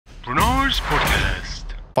Renars podcast.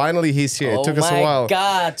 Finally, he's here. It took us a while. Oh my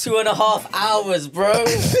God, 2.5 hours, bro.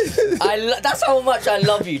 That's how much I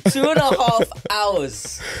love you. 2.5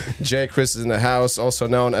 hours. Jay Chris is in the house, also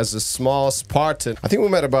known as the Smallspartan. I think we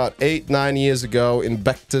met about 8-9 years ago in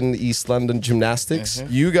Beckton, East London Gymnastics.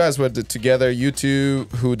 You guys were together, you two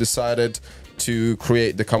who decided to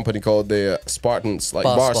create the company called the Spartans, like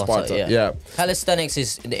Bar Sparta. Yeah. Calisthenics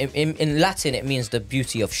is, in Latin, it means the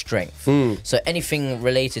beauty of strength. So anything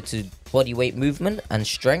related to body weight movement and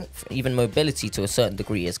strength, even mobility to a certain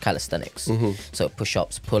degree, is calisthenics. So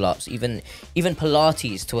push-ups, pull-ups, even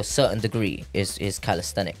Pilates to a certain degree is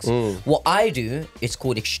calisthenics. What I do is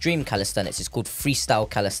called extreme calisthenics. It's called freestyle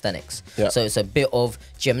calisthenics. So it's a bit of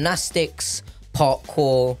gymnastics,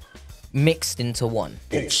 parkour, mixed into one.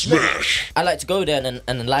 Smash! I like to go there and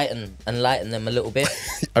enlighten them a little bit.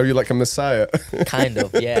 Are you like a messiah? Kind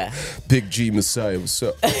of, yeah. Big G Messiah, what's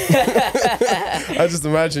up? I just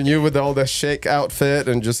imagine you with all the shake outfit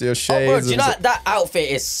and just your shades. Oh, bro, do you know that outfit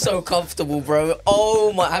is so comfortable, bro?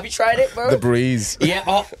 Oh my, have you tried it, bro? The breeze. Yeah,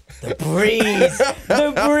 oh, the breeze.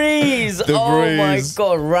 The breeze. Oh my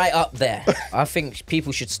God, right up there. I think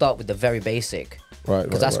people should start with the very basic. Right,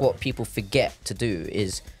 because that's what people forget to do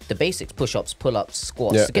is the basics: push-ups, pull-ups,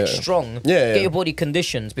 squats. To get strong, get your body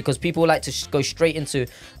conditioned. Because people like to go straight into,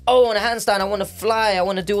 oh, on a handstand, I want to fly, I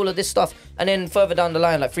want to do all of this stuff, and then further down the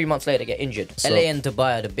line, like 3 months later, get injured. So, LA and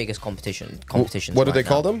Dubai are the biggest competitions. What do they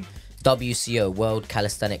call them? WCO World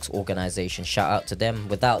Calisthenics Organization. Shout out to them.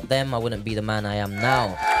 Without them, I wouldn't be the man I am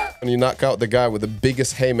now. And you knock out the guy with the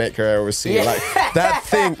biggest haymaker I ever seen. Like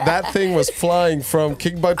that thing was flying from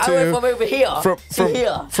Kickbutt I went from over here to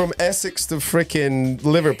here. From Essex to freaking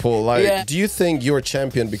Liverpool. Like, do you think you're a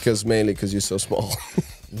champion mainly because you're so small?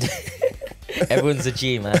 Everyone's a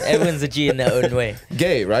G, man. Everyone's a G in their own way.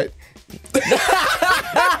 Gay, right?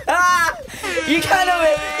 You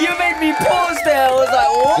made me pause there. I was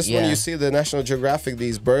like, what? Just when you see the National Geographic,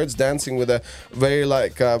 these birds dancing with a very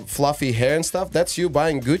fluffy hair and stuff, that's you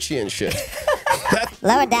buying Gucci and shit.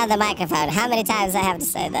 Lower down the microphone. How many times I have to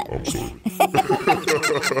say that?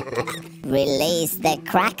 Release the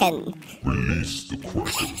Kraken. Release the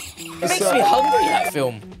Kraken. It makes me hungry, that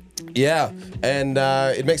film. Yeah, and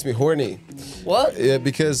it makes me horny. What? Yeah,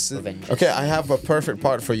 because okay, I have a perfect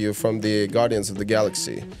part for you from the Guardians of the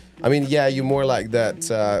Galaxy. I mean, yeah, you're more like that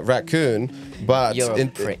raccoon, but you're a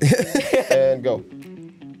prick. And go.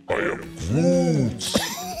 I am Groot.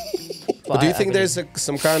 But do you think there's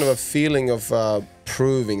some kind of a feeling of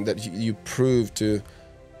proving that you prove to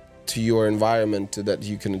your environment that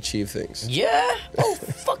you can achieve things? Yeah. Oh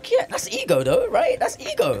fuck yeah. That's ego though, right? That's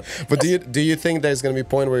ego. But do you think there's gonna be a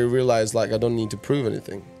point where you realize like I don't need to prove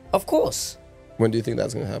anything? Of course. When do you think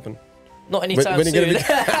that's gonna happen? Not anytime soon.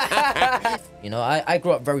 You know, I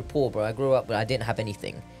grew up very poor, bro. I grew up, but I didn't have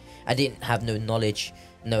anything. I didn't have no knowledge,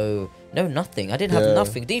 no nothing. I didn't have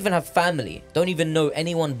nothing. Didn't even have family. Don't even know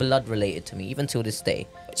anyone blood related to me, even till this day.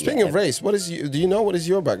 Speaking of race, do you know what is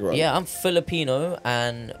your background? Yeah, I'm Filipino,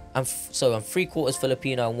 and I'm 3/4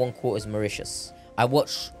 Filipino and 1/4 Mauritius. I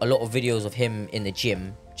watch a lot of videos of him in the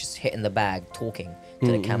gym, just hitting the bag, talking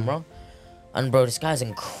to the camera. And bro, this guy's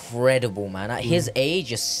incredible, man. At his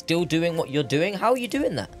age, you're still doing what you're doing. How are you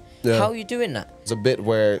doing that? Yeah. How are you doing that? There's a bit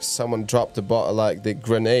where someone dropped the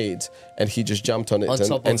grenade, and he just jumped on it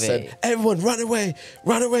and said, "Everyone, run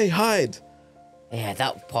away, hide." Yeah,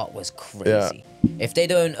 that part was crazy. Yeah. If they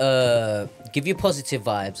don't give you positive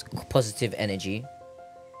vibes, positive energy,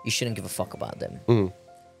 you shouldn't give a fuck about them.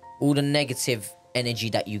 All the negative energy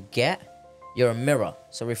that you get, you're a mirror,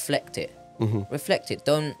 so reflect it. Reflect it.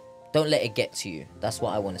 Don't let it get to you. That's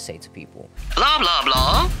what I want to say to people. Blah, blah,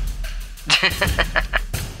 blah.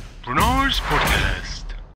 Renars podcast.